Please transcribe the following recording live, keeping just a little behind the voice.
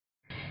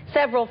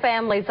Several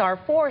families are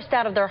forced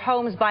out of their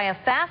homes by a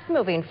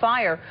fast-moving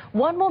fire.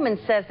 One woman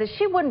says that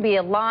she wouldn't be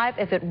alive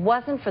if it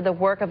wasn't for the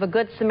work of a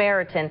Good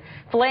Samaritan.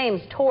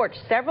 Flames torched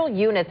several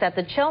units at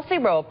the Chelsea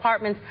Row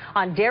Apartments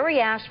on Dairy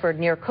Ashford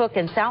near Cook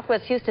in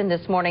southwest Houston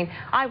this morning.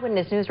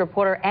 Eyewitness News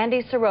reporter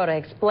Andy Sirota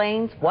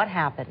explains what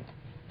happened.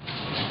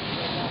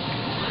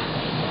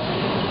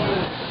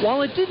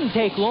 While it didn't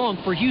take long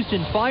for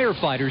Houston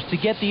firefighters to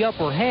get the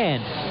upper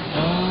hand,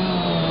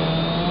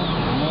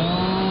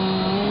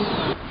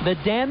 the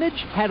damage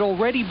had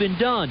already been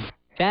done.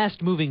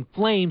 Fast-moving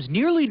flames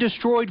nearly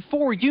destroyed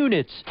 4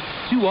 units.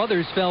 2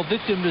 others fell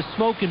victim to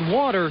smoke and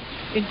water,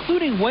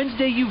 including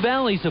Wednesday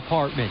Uvalle's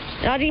apartment.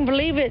 I didn't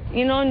believe it,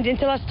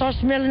 until I started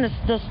smelling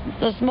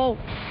the smoke.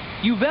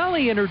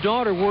 Uvalle and her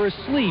daughter were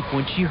asleep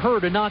when she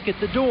heard a knock at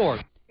the door.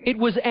 It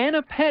was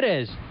Anna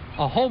Perez,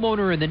 a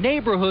homeowner in the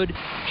neighborhood.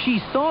 She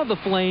saw the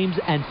flames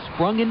and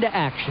sprung into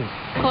action.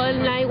 Called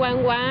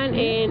 911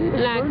 and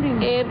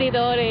knocked every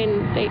door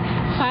and they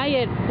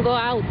fire, go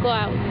out, go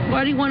out.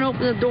 I didn't want to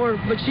open the door,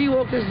 but she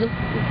woke us up.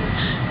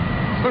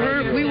 For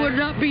her, we would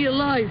not be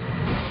alive.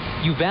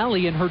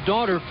 Uvalle and her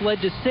daughter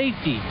fled to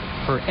safety.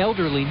 Her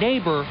elderly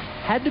neighbor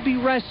had to be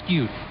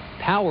rescued.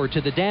 Power to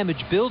the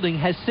damaged building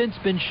has since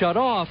been shut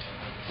off.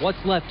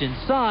 What's left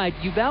inside,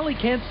 Uvalle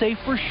can't say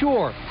for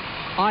sure.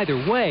 Either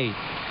way,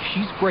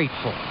 she's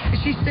grateful.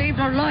 She saved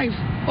our life,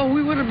 or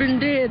we would have been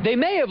dead. They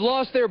may have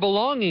lost their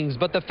belongings,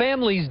 but the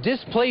families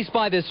displaced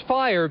by this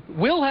fire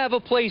will have a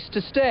place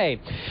to stay.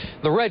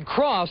 The Red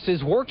Cross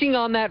is working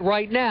on that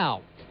right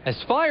now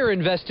as fire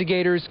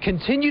investigators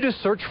continue to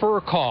search for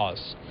a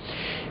cause.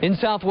 In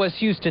southwest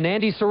Houston,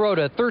 Andy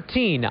Sirota,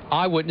 13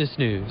 Eyewitness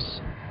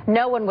News.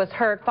 No one was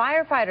hurt.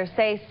 Firefighters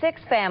say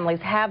 6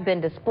 families have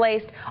been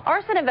displaced.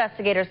 Arson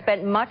investigators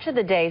spent much of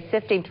the day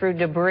sifting through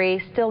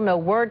debris. Still no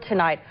word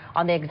tonight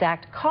on the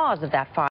exact cause of that fire.